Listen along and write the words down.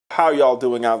How y'all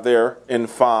doing out there in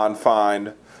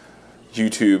fine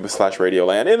YouTube/radio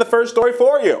land? In the first story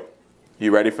for you.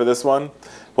 You ready for this one?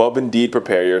 Well, indeed,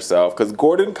 prepare yourself, because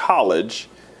Gordon College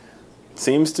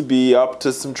seems to be up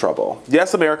to some trouble.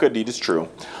 Yes, America, indeed, is true.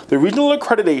 The Regional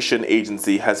Accreditation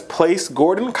Agency has placed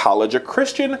Gordon College, a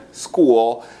Christian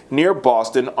school near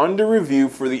Boston, under review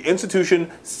for the institution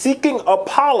seeking a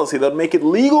policy that would make it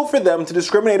legal for them to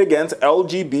discriminate against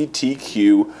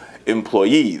LGBTQ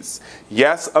employees.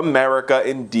 Yes, America,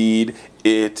 indeed,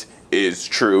 it is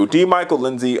true. D. Michael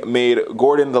Lindsay made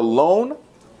Gordon the lone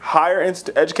higher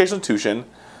educational institution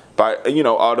by,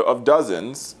 out of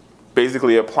dozens,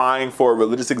 basically applying for a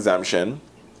religious exemption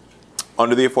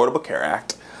under the Affordable Care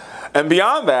Act. And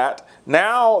beyond that,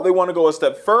 now they want to go a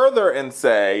step further and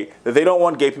say that they don't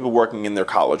want gay people working in their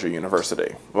college or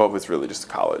university. Well, it's really just a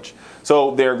college.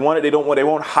 So they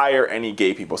won't hire any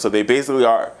gay people. So they basically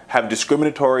have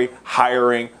discriminatory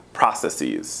hiring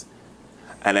processes.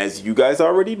 And as you guys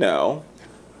already know,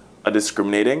 a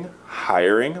discriminating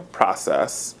hiring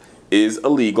process is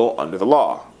illegal under the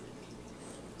law.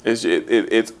 It's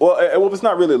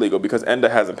not really illegal because ENDA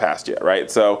hasn't passed yet, right?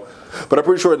 So, but I'm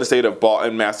pretty sure in the state of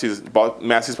Massachusetts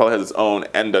probably has its own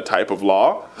ENDA type of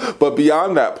law. But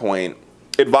beyond that point,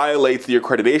 it violates the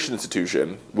accreditation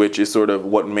institution, which is sort of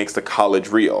what makes the college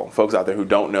real. Folks out there who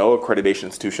don't know, accreditation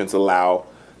institutions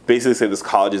basically say this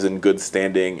college is in good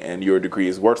standing and your degree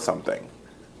is worth something.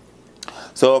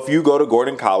 So if you go to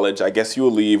Gordon College, I guess you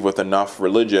will leave with enough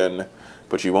religion,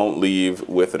 but you won't leave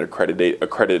with an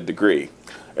accredited degree.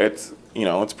 It's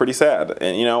pretty sad.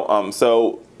 And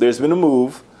so there's been a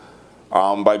move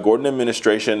by Gordon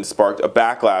administration sparked a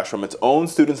backlash from its own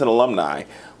students and alumni,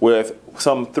 with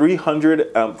some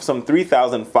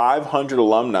 3,500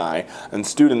 alumni and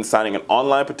students signing an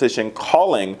online petition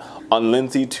calling on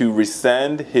Lindsay to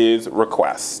rescind his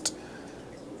request.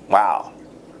 Wow.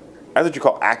 That's what you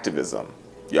call activism,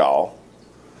 y'all.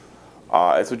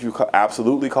 It's what you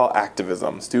absolutely call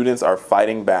activism. Students are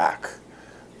fighting back.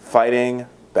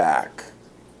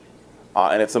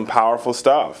 And it's some powerful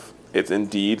stuff. It's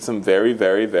indeed some very,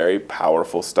 very, very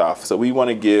powerful stuff. So we want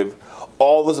to give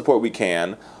all the support we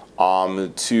can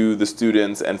to the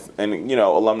students and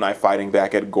alumni fighting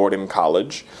back at Gordon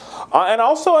College. And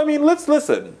also, let's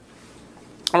listen.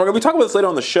 And we're going to be talking about this later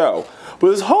on the show.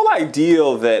 But this whole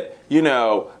idea that,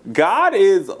 God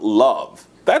is love.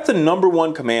 That's a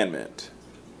 #1 commandment.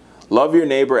 Love your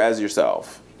neighbor as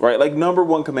yourself, right? Like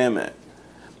 #1 commandment.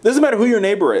 Doesn't matter who your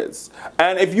neighbor is.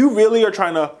 And if you really are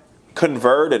trying to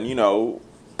convert and,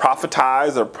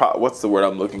 prophetize, or what's the word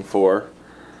I'm looking for?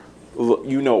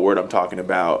 You know what word I'm talking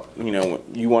about.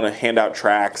 You want to hand out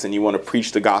tracts and you want to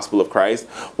preach the gospel of Christ.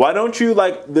 Why don't you,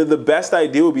 the best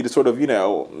idea would be to sort of,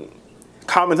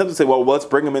 common sense to say, well, let's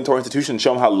bring them into our institution and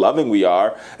show them how loving we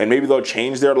are, and maybe they'll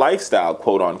change their lifestyle,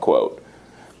 quote unquote.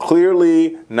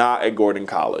 Clearly not at Gordon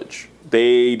College.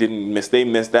 They missed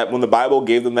that. When the Bible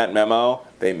gave them that memo,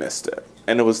 they missed it.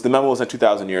 And the memo was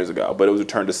 2,000 years ago, but it was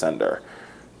returned to sender.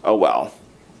 Oh well,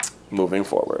 moving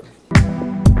forward.